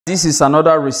This is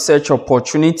another research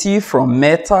opportunity from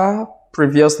Meta,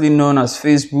 previously known as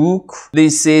Facebook.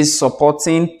 This says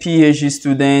supporting PhD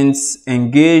students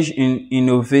engage in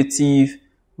innovative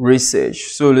research.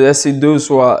 So let's see those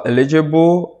who are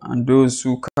eligible and those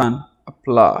who can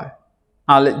apply.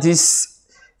 Now this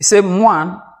is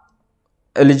one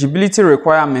eligibility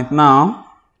requirement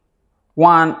now.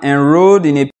 One, enrolled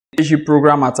in a PhD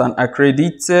program at an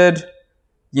accredited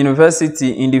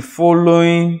university in the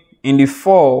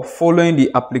fall following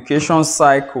the application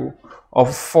cycle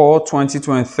of fall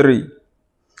 2023.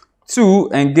 2,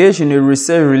 engage in a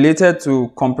research related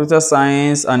to computer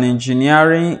science and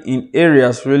engineering in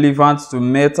areas relevant to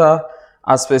Meta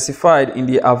as specified in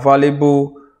the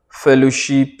available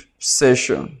fellowship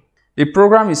session. The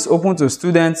program is open to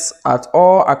students at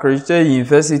all accredited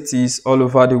universities all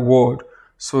over the world.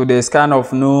 So there's kind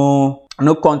of no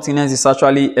continent is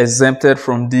actually exempted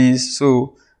from this.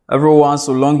 So everyone,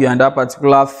 so long you're in that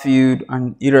particular field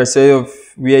and irrespective of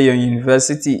where your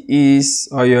university is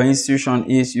or your institution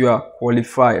is, you are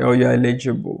qualified or you are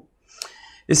eligible.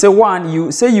 It's a one, you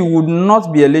say you would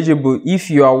not be eligible if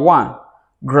you are one,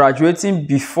 graduating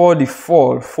before the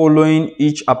fall following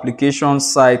each application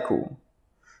cycle.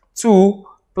 2,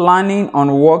 planning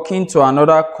on working to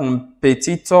another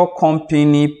competitor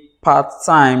company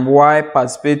part-time while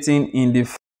participating in the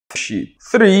fellowship.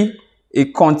 3, a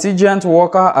contingent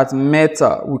worker at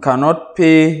Meta. We cannot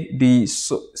pay the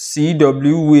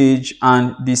CW wage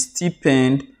and the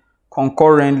stipend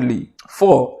concurrently.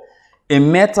 4, a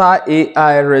Meta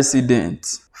AI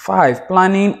resident. 5,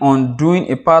 planning on doing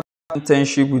a part-time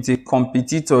internship with a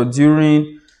competitor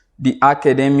during the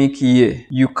academic year.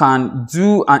 You can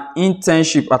do an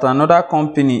internship at another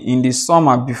company in the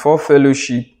summer before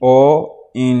fellowship or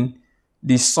in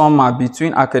the summer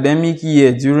between academic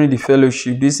year during the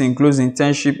fellowship. This includes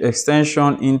internship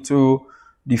extension into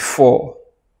the fall.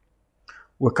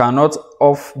 We cannot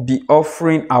be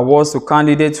offering awards to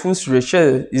candidates whose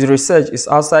research is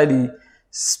outside the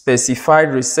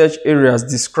specified research areas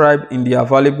described in the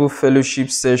available fellowship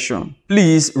session.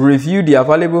 Please review the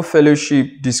available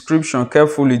fellowship description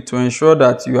carefully to ensure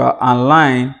that you are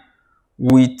aligned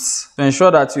with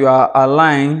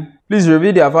Please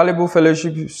review the available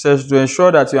fellowship session to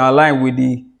ensure that you are aligned with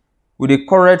the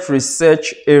correct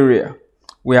research area.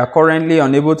 We are currently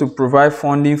unable to provide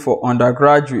funding for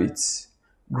undergraduates,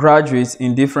 graduates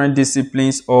in different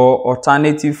disciplines or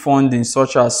alternative funding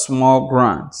such as small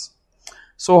grants.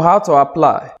 So how to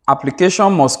apply?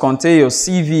 Application must contain your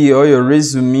CV or your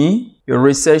resume, your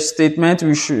research statement,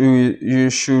 you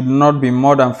should not be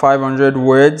more than 500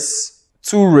 words,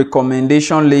 2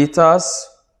 recommendation letters.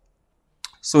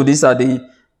 So these are the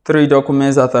 3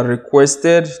 documents that are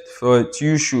requested for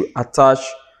you should attach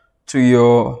to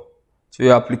your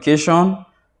application.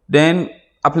 Then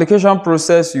application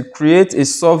process, you create a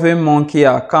SurveyMonkey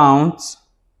account,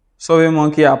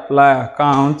 SurveyMonkey apply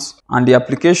account, and the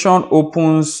application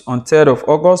opens on 3rd of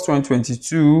August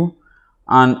 2022,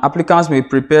 and applicants may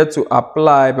prepare to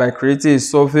apply by creating a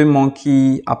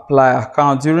SurveyMonkey apply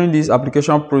account. During this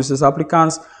application process,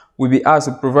 applicants will be asked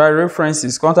to provide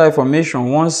references, contact information.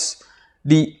 Once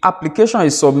the application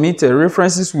is submitted,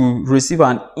 references will receive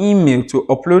an email to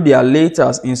upload their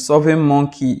letters in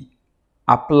SurveyMonkey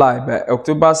apply by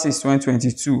October 6,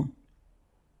 2022.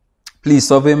 Please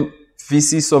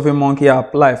visit SurveyMonkey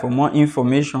apply for more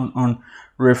information on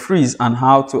referees and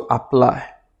how to apply.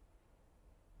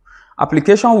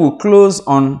 Application will close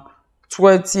on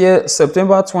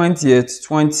September 20th,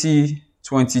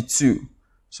 2022.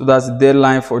 So that's the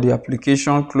deadline for the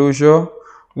application closure.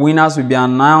 Winners will be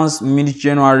announced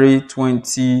mid-January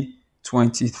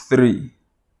 2023.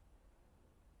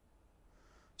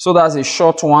 So that's a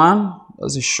short one.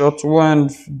 That's a short one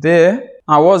there.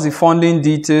 Now, what's the funding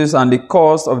details and the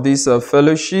cost of this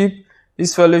fellowship?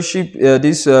 This fellowship,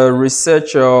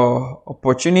 research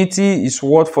opportunity is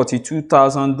worth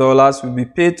 $42,000. Will be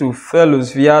paid to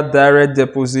fellows via direct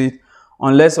deposit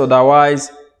unless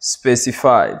otherwise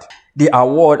specified. The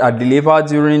award are delivered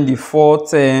during the fall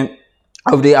term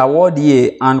of the award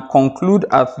year and conclude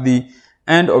at the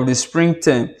end of the spring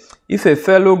term. If a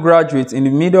fellow graduates in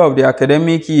the middle of the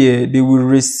academic year, they will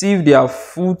receive their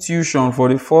full tuition for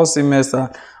the first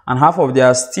semester and half of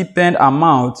their stipend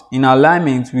amount in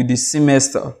alignment with the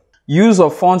semester. Use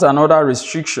of funds and other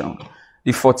restrictions.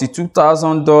 The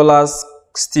 $42,000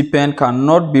 stipend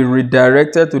cannot be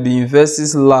redirected to the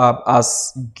university's lab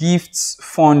as gifts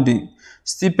funding.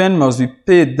 Stipend must be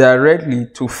paid directly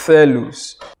to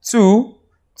fellows. 2,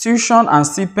 tuition and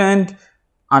stipend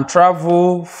and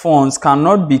travel funds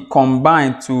cannot be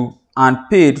combined and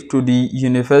paid to the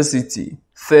university.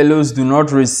 Fellows do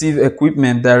not receive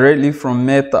equipment directly from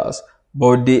Meta,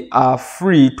 but they are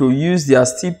free to use their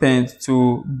stipend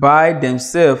to buy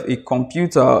themselves a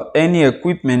computer or any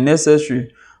equipment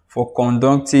necessary for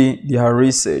conducting their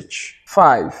research.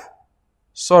 4.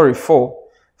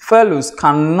 Fellows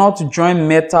cannot join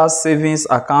Meta savings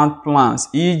account plans,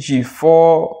 e.g.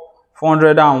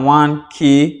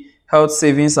 401k health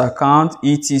savings account,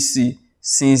 etc.,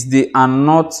 since they are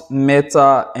not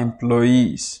Meta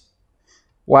employees.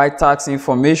 While tax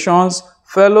informations,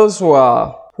 fellows who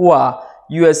are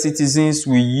U.S. citizens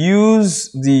will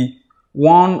use the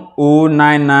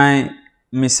 1099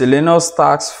 miscellaneous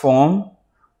tax form,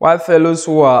 while fellows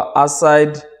who are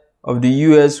outside of the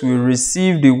U.S. will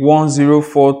receive the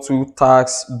 1042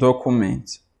 tax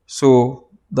document. So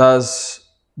that's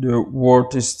the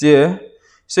word is there.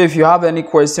 So if you have any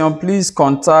question, please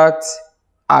contact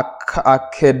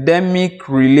academic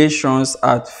relations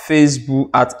at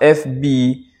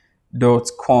fb.com.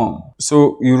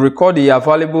 So you record the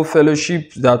available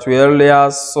fellowships that we earlier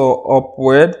saw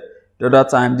upward. The other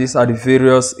time, these are the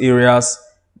various areas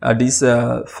that this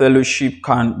fellowship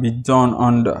can be done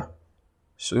under.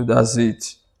 So that's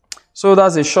it. So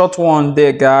that's a short one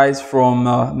there, guys, from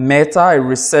Meta, a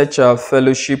research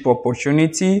fellowship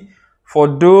opportunity for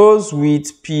those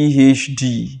with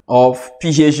PhD or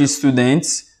PhD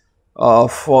students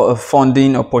for a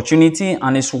funding opportunity,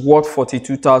 and it's worth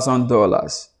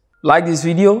 $42,000. Like this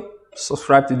video,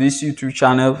 subscribe to this YouTube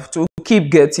channel to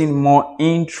keep getting more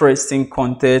interesting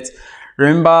content.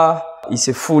 Remember, it's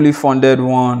a fully funded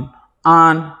one,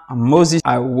 and Moses,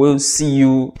 I will see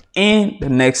you in the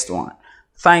next one.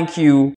 Thank you.